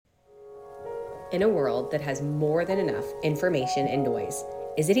In a world that has more than enough information and noise,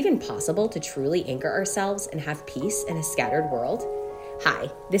 is it even possible to truly anchor ourselves and have peace in a scattered world?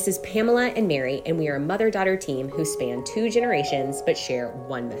 Hi, this is Pamela and Mary, and we are a mother-daughter team who span 2 generations but share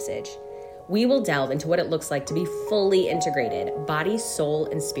one message. We will delve into what it looks like to be fully integrated, body, soul,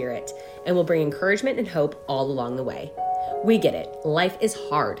 and spirit, and will bring encouragement and hope all along the way. We get it. Life is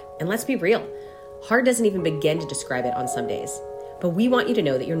hard, and let's be real. Hard doesn't even begin to describe it on some days. But we want you to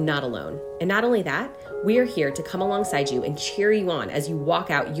know that you're not alone. And not only that, we are here to come alongside you and cheer you on as you walk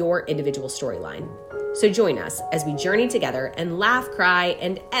out your individual storyline. So join us as we journey together and laugh, cry,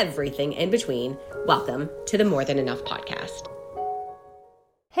 and everything in between. Welcome to the More Than Enough podcast.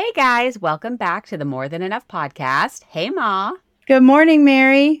 Hey guys, welcome back to the More Than Enough podcast. Hey Ma. Good morning,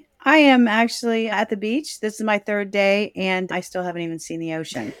 Mary. I am actually at the beach. This is my 3rd day and I still haven't even seen the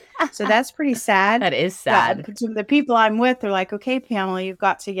ocean. So that's pretty sad. That is sad. The people I'm with are like, okay, Pamela, you've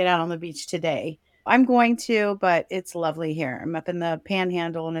got to get out on the beach today. I'm going to, but it's lovely here. I'm up in the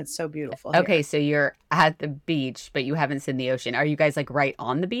Panhandle and it's so beautiful here. Okay, so you're at the beach, but you haven't seen the ocean. Are you guys like right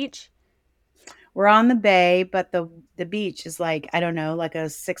on the beach? We're on the bay, but the beach is like, I don't know, like a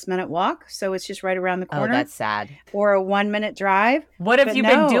 6-minute walk. So it's just right around the corner. Oh, that's sad. Or a 1-minute drive. What have you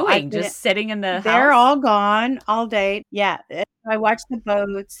been doing? Just sitting in the house? They're all gone all day. Yeah. I watch the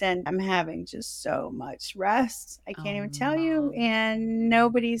boats and I'm having just so much rest. I can't even tell you. And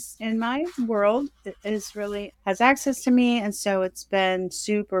nobody's in my world has access to me. And so it's been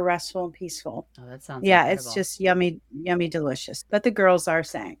super restful and peaceful. Oh, that sounds incredible. It's just yummy, delicious. But the girls are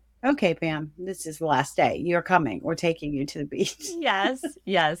saying, okay, Pam, this is the last day. You're coming. We're taking you to the beach.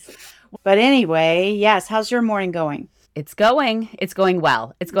 Yes. But anyway, yes. How's your morning going? It's going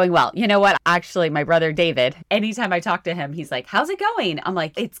well. You know what? Actually, my brother David, anytime I talk to him, he's like, how's it going? I'm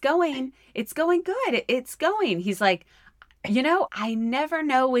like, it's going good. It's going. He's like, you know, I never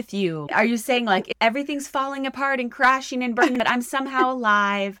know with you. Are you saying like everything's falling apart and crashing and burning, but I'm somehow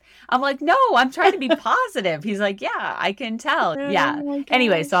alive? I'm like, no, I'm trying to be positive. He's like, yeah, I can tell. Yeah.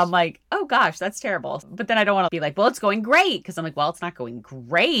 Anyway, so I'm like, oh gosh, that's terrible. But then I don't want to be like, well, it's going great. Because I'm like, well, it's not going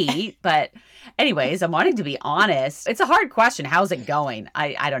great. But anyways, I'm wanting to be honest. It's a hard question. How's it going?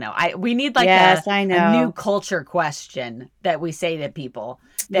 I don't know. We need like a new culture question that we say to people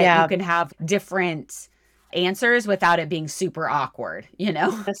that you can have different answers without it being super awkward, you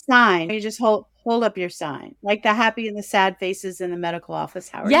know? A sign. You just hold up your sign. Like the happy and the sad faces in the medical office.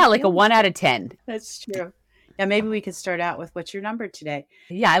 How are you like feeling? A 1 out of 10. That's true. Yeah, maybe we could start out with what's your number today?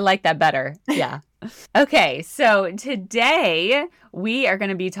 Yeah, I like that better. Yeah. Okay, so today we are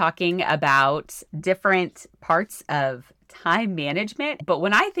going to be talking about different parts of time management. But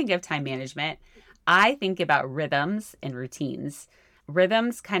when I think of time management, I think about rhythms and routines.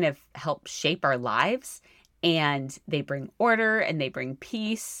 Rhythms kind of help shape our lives. And they bring order and they bring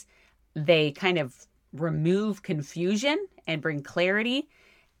peace. They kind of remove confusion and bring clarity.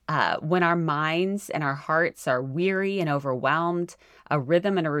 When our minds and our hearts are weary and overwhelmed, a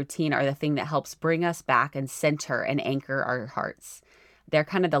rhythm and a routine are the thing that helps bring us back and center and anchor our hearts. They're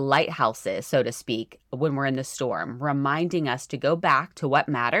kind of the lighthouses, so to speak, when we're in the storm, reminding us to go back to what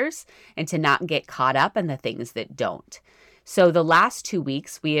matters and to not get caught up in the things that don't. So the last 2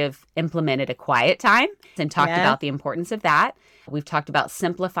 weeks, we have implemented a quiet time and talked about the importance of that. We've talked about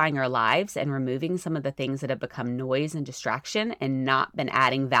simplifying our lives and removing some of the things that have become noise and distraction and not been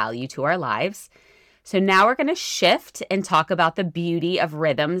adding value to our lives. So now we're going to shift and talk about the beauty of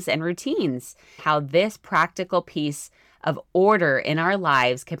rhythms and routines, how this practical piece of order in our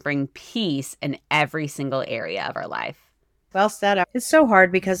lives can bring peace in every single area of our life. Well said. It's so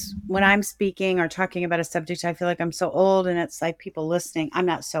hard because when I'm speaking or talking about a subject, I feel like I'm so old and it's like people listening. I'm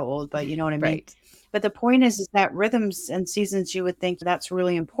not so old, but you know what I mean? Right. But the point is that rhythms and seasons, you would think that's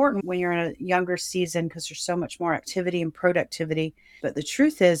really important when you're in a younger season because there's so much more activity and productivity. But the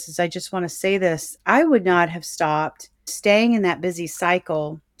truth is I just want to say this. I would not have stopped staying in that busy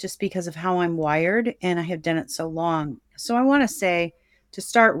cycle just because of how I'm wired and I have done it so long. So I want to say to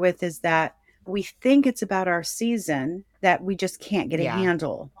start with is that we think it's about our season that we just can't get a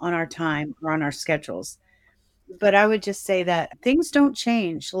handle on our time or on our schedules. But I would just say that things don't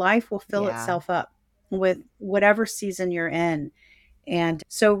change. Life will fill itself up with whatever season you're in. And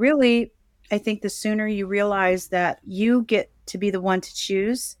so really, I think the sooner you realize that you get to be the one to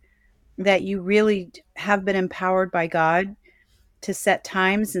choose, that you really have been empowered by God to set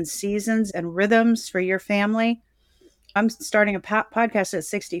times and seasons and rhythms for your family. I'm starting a podcast at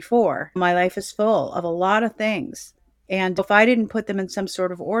 64. My life is full of a lot of things. And if I didn't put them in some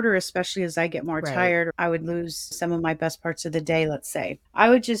sort of order, especially as I get more tired, I would lose some of my best parts of the day, let's say. I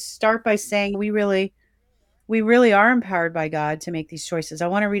would just start by saying we really we really are empowered by God to make these choices. I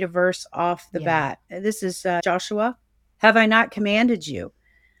want to read a verse off the Yeah. bat. This is Joshua. Have I not commanded you?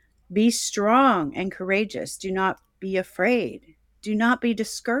 Be strong and courageous. Do not be afraid. Do not be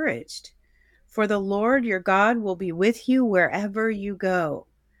discouraged. For the Lord your God will be with you wherever you go.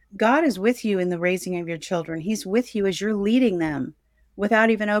 God is with you in the raising of your children. He's with you as you're leading them without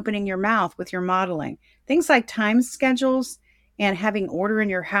even opening your mouth with your modeling. Things like time schedules and having order in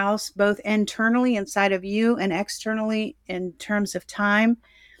your house, both internally inside of you and externally in terms of time.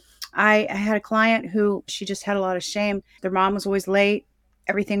 I had a client who she just had a lot of shame. Their mom was always late,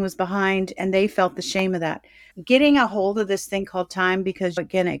 everything was behind, and they felt the shame of that. Getting a hold of this thing called time, because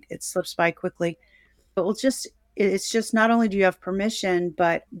again, it slips by quickly. But it's just not only do you have permission,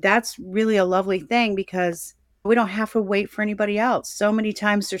 but that's really a lovely thing because we don't have to wait for anybody else. So many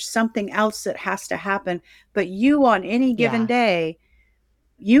times there's something else that has to happen, but you on any given Yeah. day,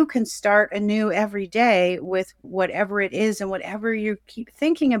 you can start anew every day with whatever it is and whatever you keep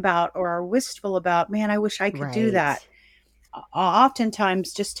thinking about or are wistful about. Man, I wish I could do that. Right.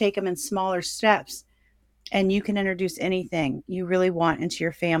 Oftentimes, just take them in smaller steps and you can introduce anything you really want into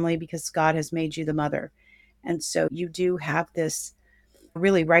your family because God has made you the mother. And so you do have this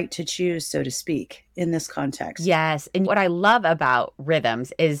really right to choose, so to speak, in this context. Yes. And what I love about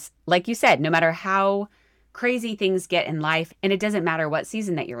rhythms is, like you said, no matter how crazy things get in life, and it doesn't matter what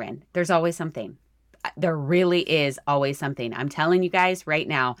season that you're in, there's always something. There really is always something. I'm telling you guys right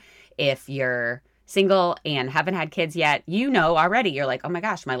now, if you're single and haven't had kids yet, you know already, you're like, oh my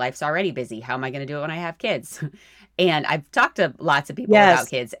gosh, my life's already busy. How am I going to do it when I have kids? And I've talked to lots of people about Yes.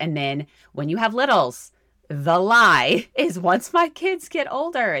 kids. And then when you have littles, the lie is once my kids get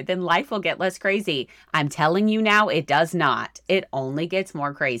older, then life will get less crazy. I'm telling you now, it does not. It only gets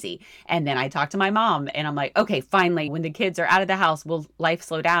more crazy. And then I talked to my mom and I'm like, okay, finally, when the kids are out of the house, will life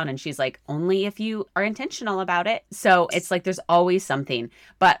slow down? And she's like, only if you are intentional about it. So it's like there's always something.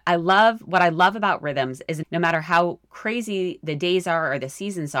 But what I love about rhythms is no matter how crazy the days are or the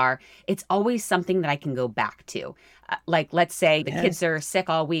seasons are, it's always something that I can go back to. Like, let's say the kids are sick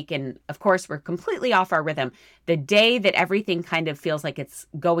all week and of course we're completely off our rhythm. The day that everything kind of feels like it's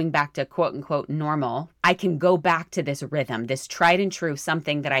going back to quote unquote normal, I can go back to this rhythm, this tried and true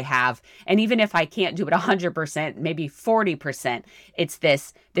something that I have. And even if I can't do it 100%, maybe 40%, it's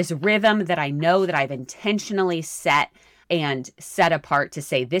this rhythm that I know that I've intentionally set apart to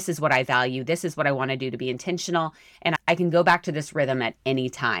say, this is what I value. This is what I want to do, to be intentional. And I can go back to this rhythm at any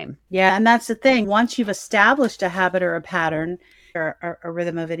time. Yeah. And that's the thing. Once you've established a habit or a pattern or a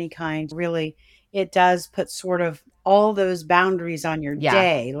rhythm of any kind, really, it does put sort of all those boundaries on your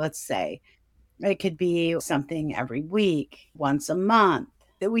day, let's say. It could be something every week, once a month,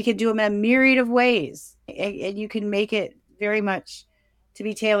 that we could do them in a myriad of ways. And you can make it very much to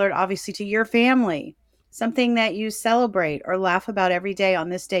be tailored, obviously, to your family. Something that you celebrate or laugh about every day. On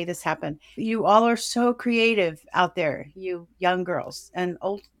this day, this happened. You all are so creative out there, you young girls and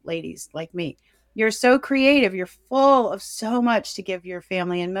old ladies like me. You're so creative. You're full of so much to give your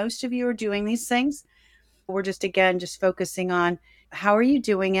family. And most of you are doing these things. We're just focusing on how are you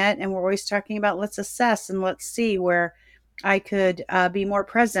doing it? And we're always talking about let's assess and let's see where I could be more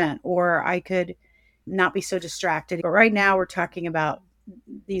present or I could not be so distracted. But right now we're talking about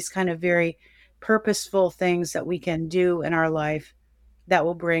these kind of very purposeful things that we can do in our life that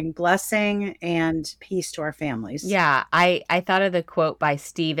will bring blessing and peace to our families. Yeah, I thought of the quote by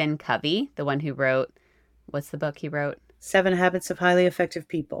Stephen Covey, the one who wrote, what's the book he wrote? 7 Habits of Highly Effective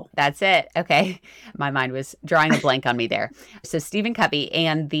People. That's it. Okay. My mind was drawing a blank on me there. So Stephen Covey,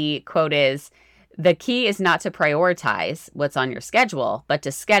 and the quote is, the key is not to prioritize what's on your schedule, but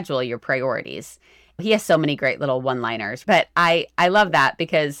to schedule your priorities. He has so many great little one-liners, but I love that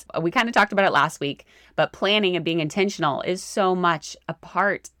because we kind of talked about it last week, but planning and being intentional is so much a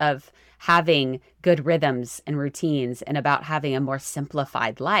part of having good rhythms and routines and about having a more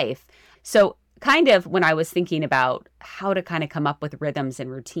simplified life. So kind of when I was thinking about how to kind of come up with rhythms and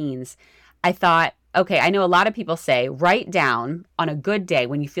routines, I thought, okay, I know a lot of people say write down on a good day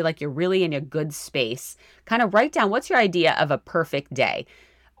when you feel like you're really in a good space, kind of write down what's your idea of a perfect day.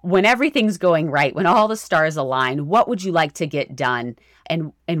 When everything's going right, when all the stars align, what would you like to get done?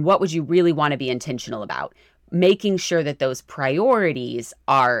 And what would you really want to be intentional about? Making sure that those priorities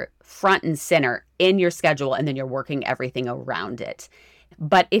are front and center in your schedule, and then you're working everything around it.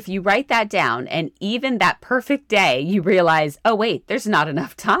 But if you write that down and even that perfect day, you realize, oh, wait, there's not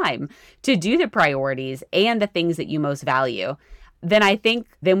enough time to do the priorities and the things that you most value, then I think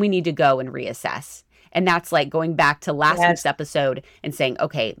then we need to go and reassess. And that's like going back to last Yes. week's episode and saying,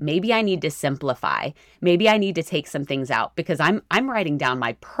 okay, maybe I need to simplify. Maybe I need to take some things out because I'm writing down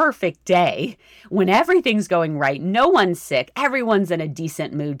my perfect day when everything's going right. No one's sick. Everyone's in a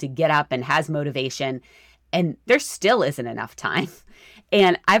decent mood to get up and has motivation. And there still isn't enough time.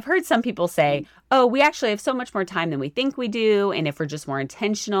 And I've heard some people say, oh, we actually have so much more time than we think we do. And if we're just more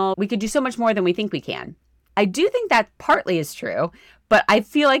intentional, we could do so much more than we think we can. I do think that partly is true, but I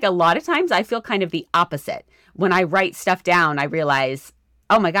feel like a lot of times I feel kind of the opposite. When I write stuff down, I realize,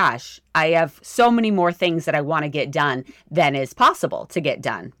 oh my gosh, I have so many more things that I want to get done than is possible to get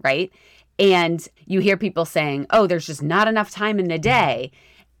done, right? And you hear people saying, oh, there's just not enough time in the day.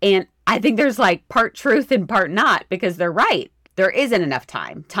 And I think there's like part truth and part not, because they're right. There isn't enough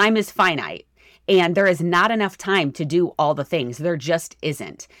time. Time is finite, and there is not enough time to do all the things. There just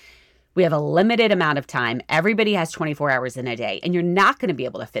isn't. We have a limited amount of time. Everybody has 24 hours in a day, and you're not going to be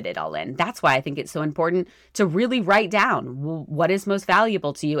able to fit it all in. That's why I think it's so important to really write down what is most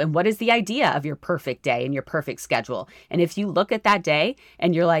valuable to you and what is the idea of your perfect day and your perfect schedule. And if you look at that day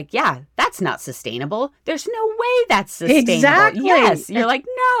and you're like, yeah, that's not sustainable. There's no way that's sustainable. Exactly. Yes. You're like,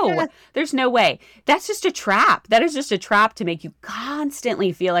 no, Yes. there's no way. That's just a trap. That is just a trap to make you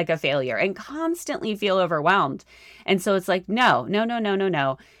constantly feel like a failure and constantly feel overwhelmed. And so it's like, no.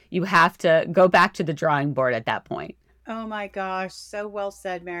 You have to go back to the drawing board at that point. Oh my gosh, so well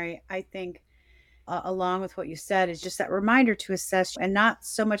said, Mary. I think along with what you said is just that reminder to assess, and not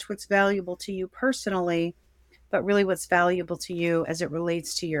so much what's valuable to you personally, but really what's valuable to you as it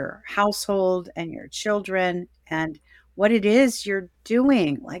relates to your household and your children and what it is you're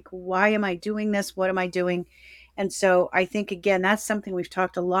doing. Like, why am I doing this? What am I doing? And so I think, again, that's something we've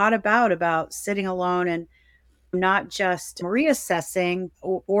talked a lot about sitting alone and not just reassessing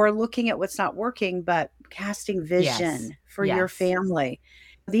or looking at what's not working, but casting vision Yes. for your Yes. family.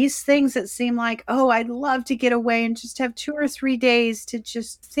 These things that seem like, oh, I'd love to get away and just have 2 or 3 days to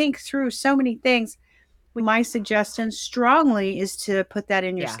just think through so many things. My suggestion strongly is to put that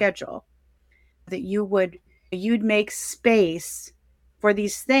in your Yeah. schedule, that you'd make space for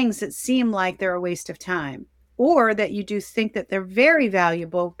these things that seem like they're a waste of time, or that you do think that they're very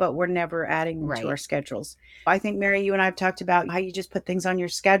valuable, but we're never adding them to Right. our schedules. I think, Mary, you and I have talked about how you just put things on your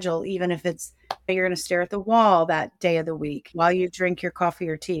schedule, even if it's you're going to stare at the wall that day of the week while you drink your coffee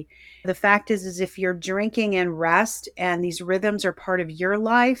or tea. The fact is if you're drinking and rest and these rhythms are part of your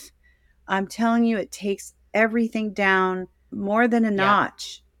life, I'm telling you, it takes everything down more than a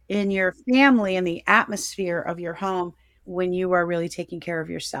notch in your family and the atmosphere of your home when you are really taking care of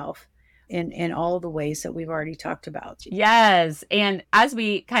yourself in all the ways that we've already talked about. Yes. And as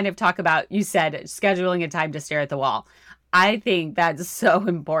we kind of talk about, you said scheduling a time to stare at the wall. I think that's so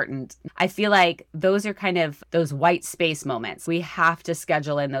important. I feel like those are kind of those white space moments. We have to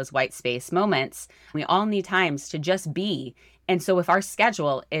schedule in those white space moments. We all need times to just be. And so if our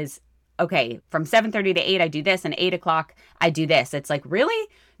schedule is, okay, from 7:30 to 8, I do this, and 8 o'clock, I do this. It's like, really?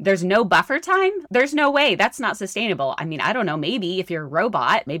 There's no buffer time? There's no way. That's not sustainable. I mean, I don't know. Maybe if you're a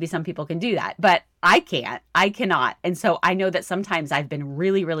robot, maybe some people can do that, but I can't. I cannot. And so I know that sometimes I've been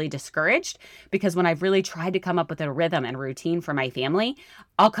really, really discouraged because when I've really tried to come up with a rhythm and routine for my family,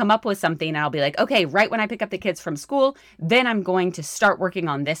 I'll come up with something and I'll be like, okay, right when I pick up the kids from school, then I'm going to start working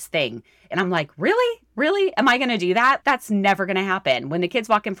on this thing. And I'm like, really? Really? Am I going to do that? That's never going to happen. When the kids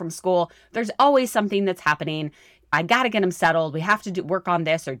walk in from school, there's always something that's happening. I got to get them settled. We have to work on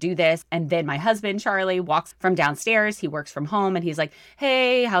this or do this. And then my husband, Charlie, walks from downstairs. He works from home and he's like,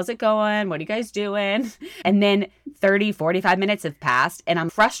 hey, how's it going? What are you guys doing? And then 30, 45 minutes have passed and I'm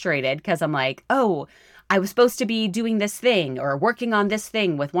frustrated because I'm like, oh, I was supposed to be doing this thing or working on this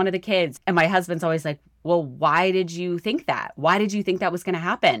thing with one of the kids. And my husband's always like, well, why did you think that? Why did you think that was going to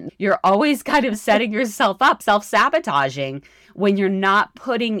happen? You're always kind of setting yourself up, self-sabotaging when you're not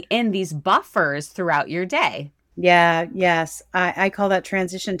putting in these buffers throughout your day. Yeah, yes. I call that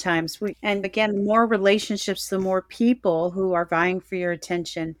transition times. And again, the more relationships, the more people who are vying for your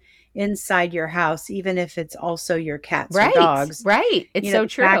attention inside your house, even if it's also your cats or dogs. Right. It's so The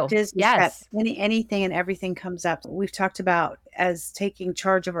true. fact is Yes. that anything and everything comes up. We've talked about as taking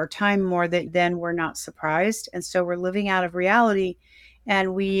charge of our time more, that then we're not surprised. And so we're living out of reality.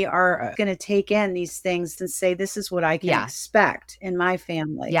 And we are going to take in these things and say, this is what I can expect in my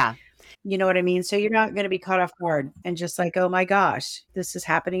family. Yeah. You know what I mean? So you're not going to be caught off guard and just like, oh my gosh, this is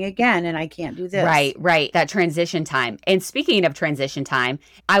happening again and I can't do this. Right. That transition time. And speaking of transition time,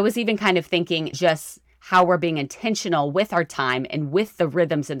 I was even kind of thinking just how we're being intentional with our time and with the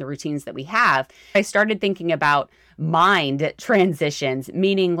rhythms and the routines that we have. I started thinking about mind transitions,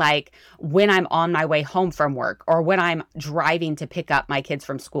 meaning like when I'm on my way home from work or when I'm driving to pick up my kids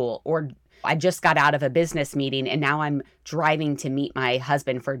from school or I just got out of a business meeting and now I'm driving to meet my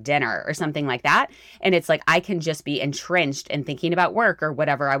husband for dinner or something like that. And it's like I can just be entrenched in thinking about work or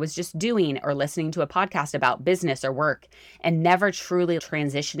whatever I was just doing or listening to a podcast about business or work and never truly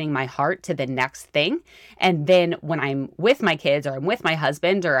transitioning my heart to the next thing. And then when I'm with my kids or I'm with my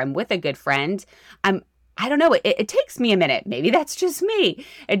husband or I'm with a good friend, I don't know. It takes me a minute. Maybe that's just me.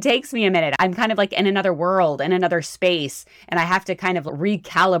 It takes me a minute. I'm kind of like in another world, in another space, and I have to kind of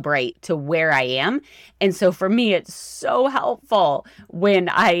recalibrate to where I am. And so for me, it's so helpful when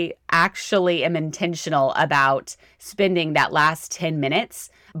I actually am intentional about spending that last 10 minutes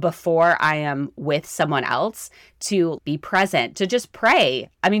before I am with someone else to be present, to just pray.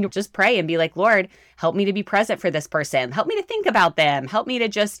 I mean, just pray and be like, Lord, help me to be present for this person. Help me to think about them. Help me to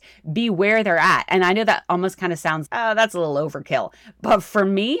just be where they're at. And I know that almost kind of sounds, oh, that's a little overkill. But for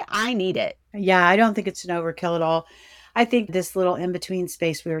me, I need it. Yeah, I don't think it's an overkill at all. I think this little in-between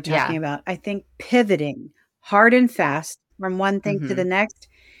space we were talking about, I think pivoting hard and fast from one thing to the next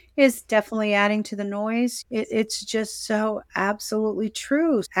is definitely adding to the noise. It's just so absolutely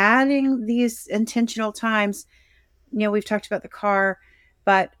true. Adding these intentional times, we've talked about the car,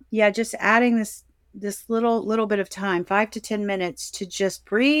 but yeah, just adding this little bit of time, 5 to 10 minutes to just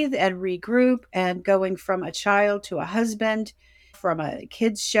breathe and regroup, and going from a child to a husband, from a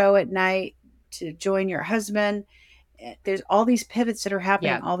kids show at night to join your husband. There's all these pivots that are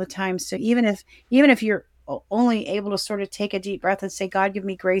happening all the time. So even if you're only able to sort of take a deep breath and say, God, give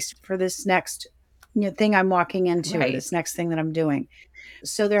me grace for this next thing I'm walking into, or this next thing that I'm doing.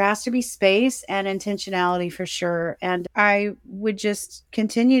 So there has to be space and intentionality for sure. And I would just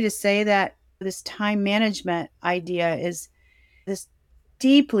continue to say that this time management idea is this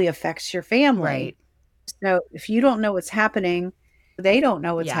deeply affects your family. Right. So if you don't know what's happening, they don't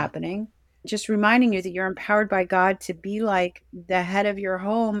know what's happening. Just reminding you that you're empowered by God to be like the head of your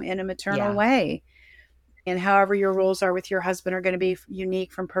home in a maternal way. And however your roles are with your husband are going to be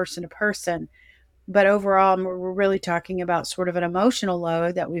unique from person to person. But overall, we're really talking about sort of an emotional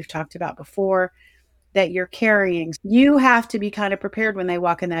load that we've talked about before that you're carrying. You have to be kind of prepared when they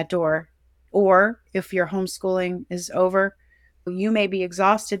walk in that door. Or if your homeschooling is over, you may be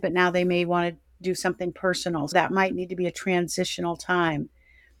exhausted, but now they may want to do something personal. So that might need to be a transitional time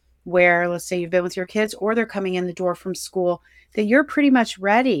where, let's say you've been with your kids or they're coming in the door from school, that you're pretty much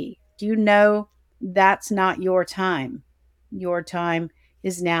ready. Do you know that's not your time? Your time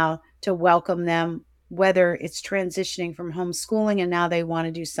is now to welcome them, whether it's transitioning from homeschooling and now they want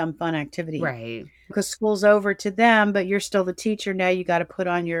to do some fun activity. Right. Because school's over to them, but you're still the teacher. Now you got to put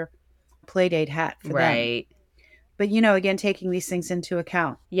on your Playdate hat for them. But, again, taking these things into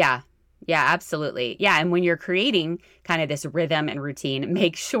account. Yeah. Yeah, absolutely. Yeah. And when you're creating kind of this rhythm and routine,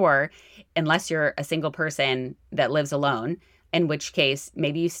 make sure, unless you're a single person that lives alone, in which case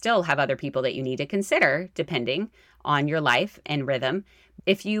maybe you still have other people that you need to consider depending on your life and rhythm.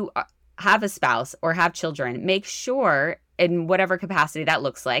 If you have a spouse or have children, make sure, in whatever capacity that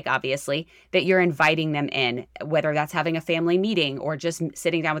looks like, obviously, that you're inviting them in, whether that's having a family meeting or just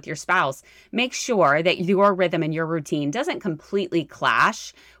sitting down with your spouse. Make sure that your rhythm and your routine doesn't completely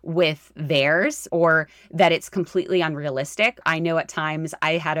clash with theirs or that it's completely unrealistic. I know at times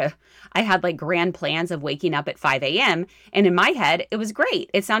I had like grand plans of waking up at 5 a.m. and in my head, it was great.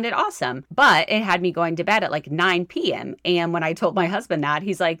 It sounded awesome, but it had me going to bed at like 9 p.m. And when I told my husband that,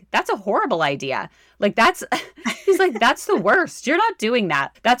 he's like, that's a horrible idea. Like he's like, that's the worst. You're not doing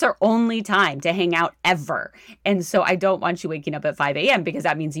that. That's our only time to hang out ever. And so I don't want you waking up at 5 a.m. because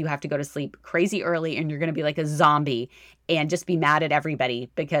that means you have to go to sleep crazy early and you're going to be like a zombie and just be mad at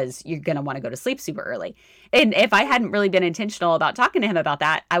everybody because you're going to want to go to sleep super early. And if I hadn't really been intentional about talking to him about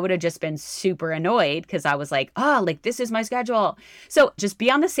that, I would have just been super annoyed because I was like, oh, like this is my schedule. So just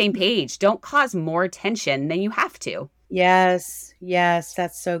be on the same page. Don't cause more tension than you have to. Yes,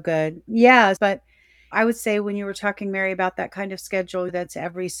 that's so good. Yes, but I would say when you were talking, Mary, about that kind of schedule that's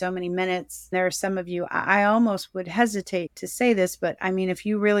every so many minutes, there are some of you, I almost would hesitate to say this, but I mean, if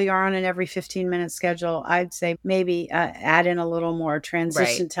you really are on an every 15-minute schedule, I'd say maybe add in a little more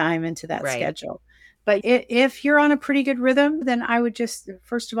transition time into that schedule. But if you're on a pretty good rhythm, then I would just,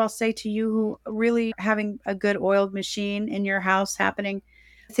 first of all, say to you who really having a good oiled machine in your house happening,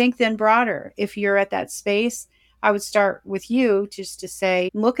 think then broader. If you're at that space, I would start with you just to say,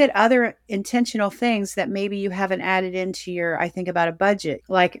 look at other intentional things that maybe you haven't added into your, I think about a budget.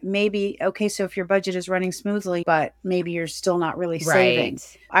 Like maybe, okay, so if your budget is running smoothly, but maybe you're still not really saving.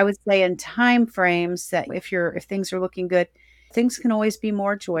 I would say in time frames that if things are looking good, things can always be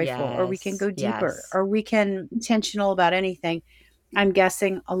more joyful, or we can go deeper, or we can intentional about anything. I'm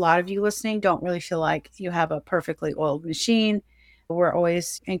guessing a lot of you listening don't really feel like you have a perfectly oiled machine. We're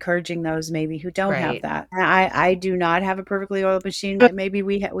always encouraging those maybe who don't have Right. that. And I do not have a perfectly oiled machine. Maybe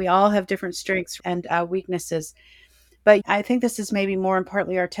we all have different strengths and weaknesses. But I think this is maybe more and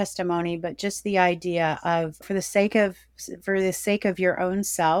partly our testimony, but just the idea of for the sake of your own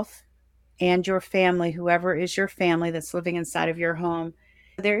self and your family, whoever is your family that's living inside of your home,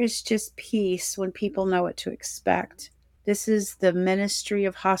 there is just peace when people know what to expect. This is the ministry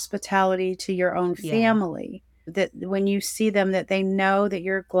of hospitality to your own Yeah. family. That when you see them, that they know that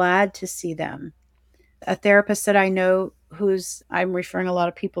you're glad to see them. A therapist that I know, who's I'm referring a lot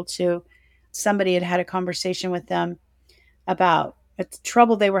of people to, somebody had a conversation with them about a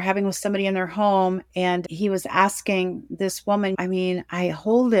trouble they were having with somebody in their home. And he was asking this woman, I mean, I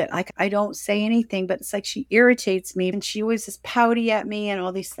hold it. Like, I don't say anything, but it's like she irritates me. And she always is pouty at me and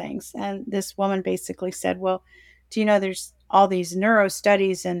all these things. And this woman basically said, well, do you know there's all these neuro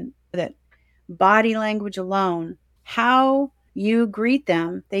studies and that body language alone, how you greet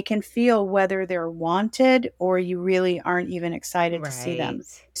them, they can feel whether they're wanted or you really aren't even excited to see them.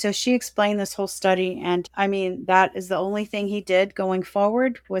 Right. So she explained this whole study. And I mean, that is the only thing he did going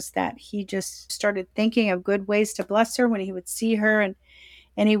forward, was that he just started thinking of good ways to bless her when he would see her. And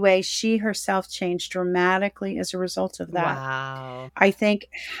anyway, she herself changed dramatically as a result of that. Wow. I think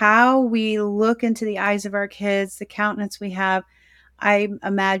how we look into the eyes of our kids, the countenance we have, I'm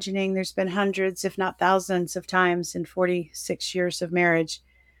imagining there's been hundreds, if not thousands of times in 46 years of marriage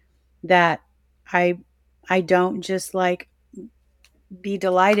that I I don't just like be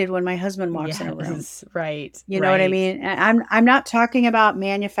delighted when my husband walks in a room. Yes. Right. You know what I Right. mean? And I'm not talking about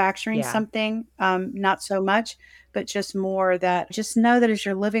manufacturing Yeah. something, not so much, but just more that just know that as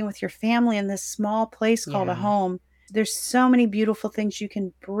you're living with your family in this small place called a Yeah. home, there's so many beautiful things you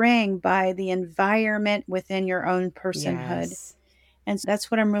can bring by the environment within your own personhood. Yes. And so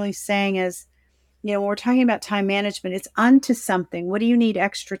that's what I'm really saying is, when we're talking about time management, it's unto something. What do you need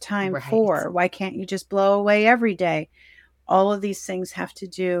extra time Right. for? Why can't you just blow away every day? All of these things have to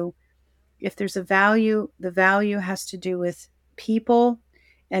do, if there's a value, the value has to do with people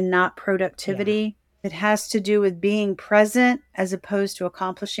and not Yeah. productivity. It has to do with being present as opposed to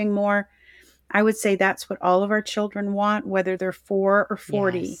accomplishing more. I would say that's what all of our children want, whether they're 4 or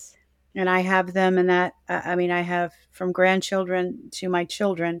 40. Yes. And I have them in that. I mean, I have from grandchildren to my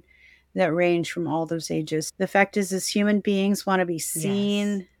children that range from all those ages. The fact is, as human beings want to be Yes.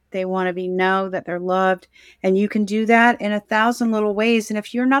 seen, they want to be know that they're loved, and you can do that in 1,000 little ways. And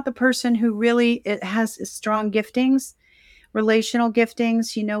if you're not the person who really it has strong giftings, relational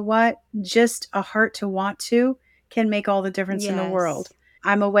giftings, you know what? Just a heart to want to can make all the difference in the world. Yes.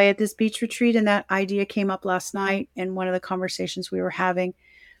 I'm away at this beach retreat, and that idea came up last night in one of the conversations we were having.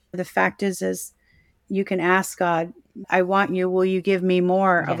 The fact is you can ask God, I want you. Will you give me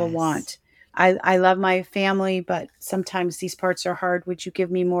more of a Yes. want? I love my family, but sometimes these parts are hard. Would you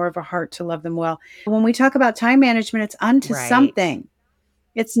give me more of a heart to love them well? When we talk about time management, it's unto Right. something.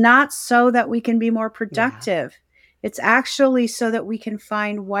 It's not so that we can be more Yeah. productive. It's actually so that we can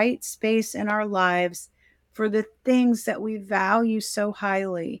find white space in our lives for the things that we value so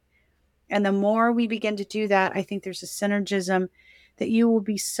highly. And the more we begin to do that, I think there's a synergism that you will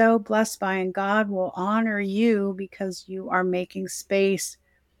be so blessed by, and God will honor you because you are making space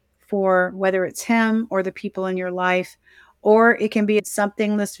for whether it's Him or the people in your life, or it can be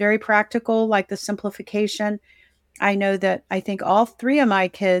something that's very practical, like the simplification. I know that I think all three of my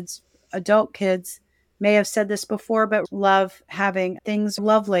kids, adult kids, may have said this before, but love having things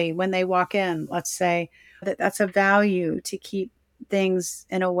lovely when they walk in. Let's say that's a value to keep things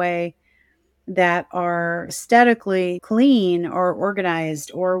in a way that are aesthetically clean or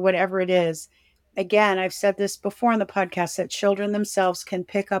organized or whatever it is. Again, I've said this before on the podcast that children themselves can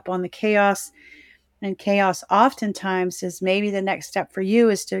pick up on the chaos, and chaos oftentimes is maybe the next step for you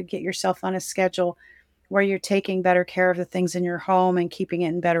is to get yourself on a schedule where you're taking better care of the things in your home and keeping it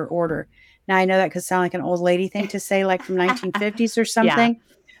in better order. Now, I know that could sound like an old lady thing to say, like from 1950s or Yeah. something,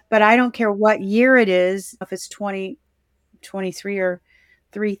 but I don't care what year it is, if it's 2023 or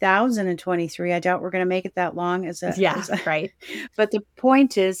 3023. I doubt we're going to make it that long Yeah. Right. but the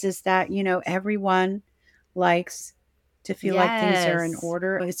point is that, everyone likes to feel like things are in Yes.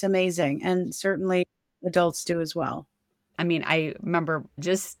 order. It's amazing. And certainly adults do as well. I mean, I remember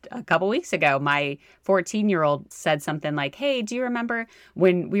just a couple weeks ago, my 14-year-old said something like, "Hey, do you remember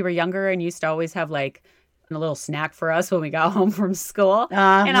when we were younger and used to always have like a little snack for us when we got home from school.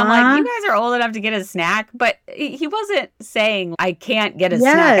 And I'm like, you guys are old enough to get a snack. But he wasn't saying, I can't get a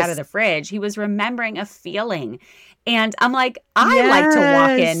snack out of the fridge. He was remembering a feeling. And I'm like, I like to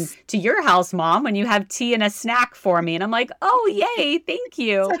walk in to your house, Mom, when you have tea and a snack for me. And I'm like, oh, yay, thank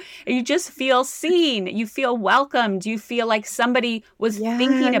you. You just feel seen. You feel welcomed. You feel like somebody was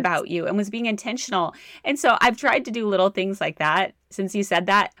thinking about you and was being intentional. And so I've tried to do little things like that since you said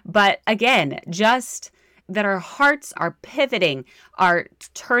that. But again, just that our hearts are pivoting, are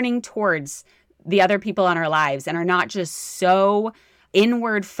turning towards the other people in our lives and are not just so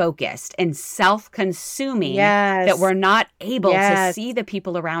inward focused and self-consuming that we're not able to see the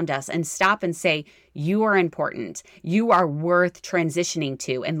people around us and stop and say, you are important. You are worth transitioning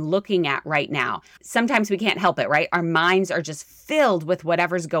to and looking at right now. Sometimes we can't help it, right? Our minds are just filled with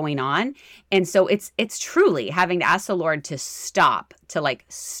whatever's going on. And so it's truly having to ask the Lord to stop.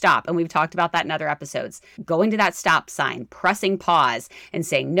 And we've talked about that in other episodes. Going to that stop sign, pressing pause and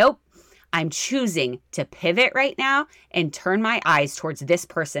saying, nope, I'm choosing to pivot right now and turn my eyes towards this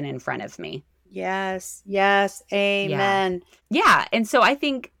person in front of me. Yes. Amen. Yeah. And so I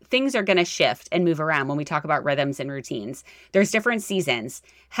think things are going to shift and move around when we talk about rhythms and routines. There's different seasons.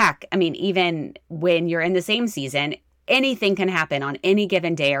 Heck, I mean, even when you're in the same season, anything can happen on any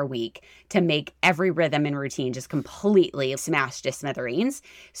given day or week to make every rhythm and routine just completely smashed to smithereens.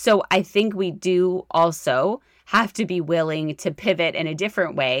 So I think we do also have to be willing to pivot in a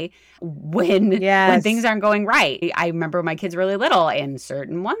different way when things aren't going right. I remember my kids really little, and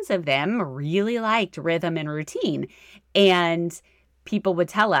certain ones of them really liked rhythm and routine. And people would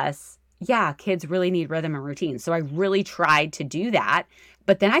tell us, yeah, kids really need rhythm and routine. So I really tried to do that.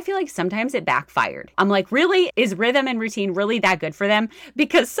 But then I feel like sometimes it backfired. I'm like, really? Is rhythm and routine really that good for them?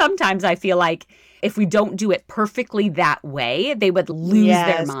 Because sometimes I feel like if we don't do it perfectly that way, they would lose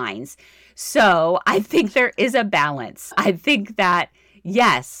their minds. So I think there is a balance. I think that,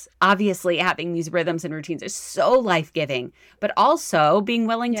 yes, obviously having these rhythms and routines is so life-giving, but also being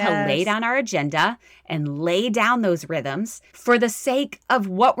willing to lay down our agenda and lay down those rhythms for the sake of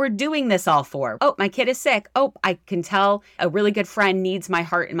what we're doing this all for. Oh, my kid is sick. Oh, I can tell a really good friend needs my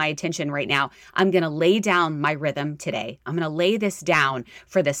heart and my attention right now. I'm going to lay down my rhythm today. I'm going to lay this down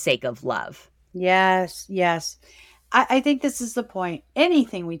for the sake of love. Yes. I think this is the point.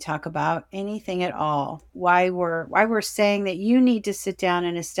 Anything we talk about, anything at all, why we're saying that you need to sit down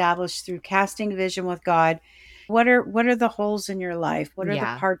and establish through casting vision with God, what are the holes in your life? What are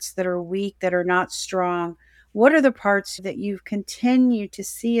the parts that are weak, that are not strong? What are the parts that you continue to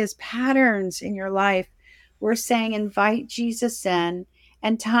see as patterns in your life? We're saying invite Jesus in,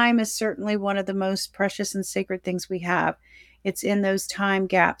 and time is certainly one of the most precious and sacred things we have. It's in those time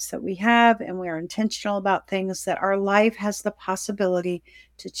gaps that we have, and we are intentional about things, that our life has the possibility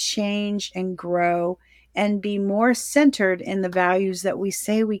to change and grow and be more centered in the values that we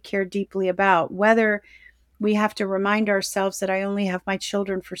say we care deeply about. Whether we have to remind ourselves that I only have my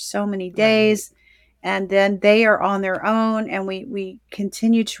children for so many days, and then they are on their own, and we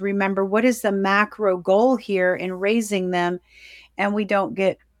continue to remember what is the macro goal here in raising them, and we don't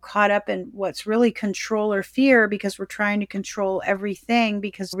get caught up in what's really control or fear, because we're trying to control everything,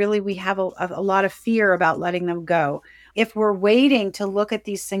 because really we have a lot of fear about letting them go. If we're waiting to look at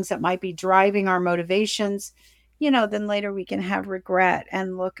these things that might be driving our motivations, then later we can have regret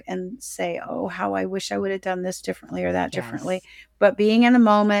and look and say, oh, how I wish I would have done this differently or that differently. But being in the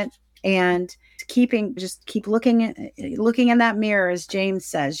moment and keep looking in that mirror, as James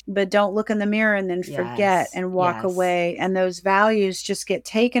says, but don't look in the mirror and then forget and walk away. And those values just get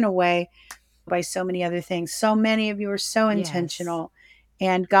taken away by so many other things. So many of you are so intentional,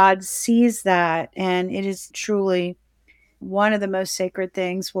 and God sees that. And it is truly one of the most sacred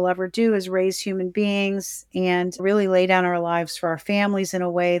things we'll ever do, is raise human beings and really lay down our lives for our families in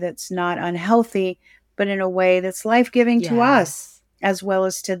a way that's not unhealthy, but in a way that's life-giving to us as well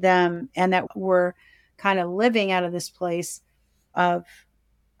as to them, and that we're kind of living out of this place of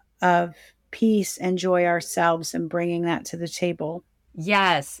peace and joy ourselves and bringing that to the table.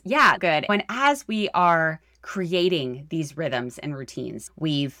 Yes. Yeah. Good. When as we are creating these rhythms and routines,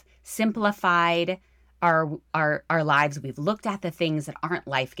 we've simplified our lives. We've looked at the things that aren't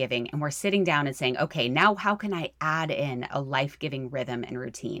life-giving, and we're sitting down and saying, okay, now how can I add in a life-giving rhythm and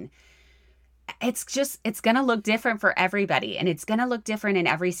routine? It's going to look different for everybody, and it's going to look different in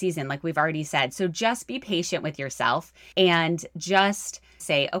every season, like we've already said. So just be patient with yourself and just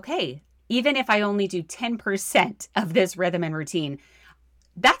say, okay, even if I only do 10% of this rhythm and routine,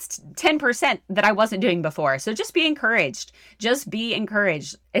 that's 10% that I wasn't doing before. So just be encouraged. Just be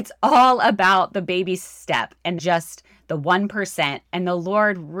encouraged. It's all about the baby step and just the 1%, and the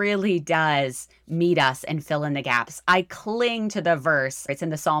Lord really does meet us and fill in the gaps. I cling to the verse. It's in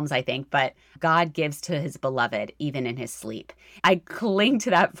the Psalms, I think, but God gives to his beloved even in his sleep. I cling to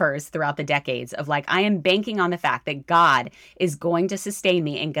that verse throughout the decades of like, I am banking on the fact that God is going to sustain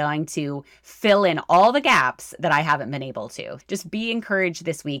me and going to fill in all the gaps that I haven't been able to. Just be encouraged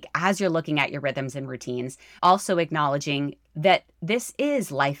this week as you're looking at your rhythms and routines, also acknowledging that this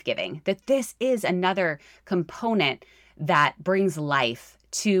is life-giving, that this is another component that brings life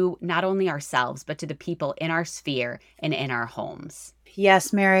to not only ourselves, but to the people in our sphere and in our homes.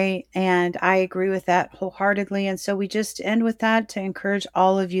 Yes, Mary, and I agree with that wholeheartedly. And so we just end with that to encourage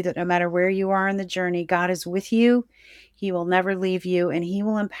all of you that no matter where you are in the journey, God is with you. He will never leave you, and he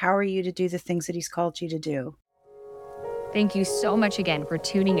will empower you to do the things that he's called you to do. Thank you so much again for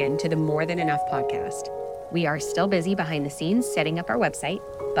tuning in to the More Than Enough podcast. We are still busy behind the scenes setting up our website,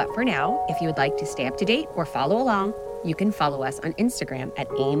 but for now, if you would like to stay up to date or follow along, you can follow us on Instagram at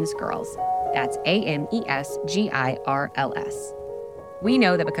Ames Girls. That's AMESGIRLS. We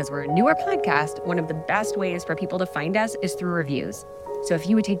know that because we're a newer podcast, one of the best ways for people to find us is through reviews. So if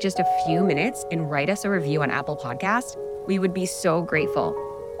you would take just a few minutes and write us a review on Apple Podcasts, we would be so grateful.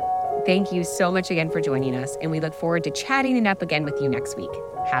 Thank you so much again for joining us, and we look forward to chatting it up again with you next week.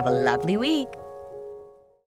 Have a lovely week.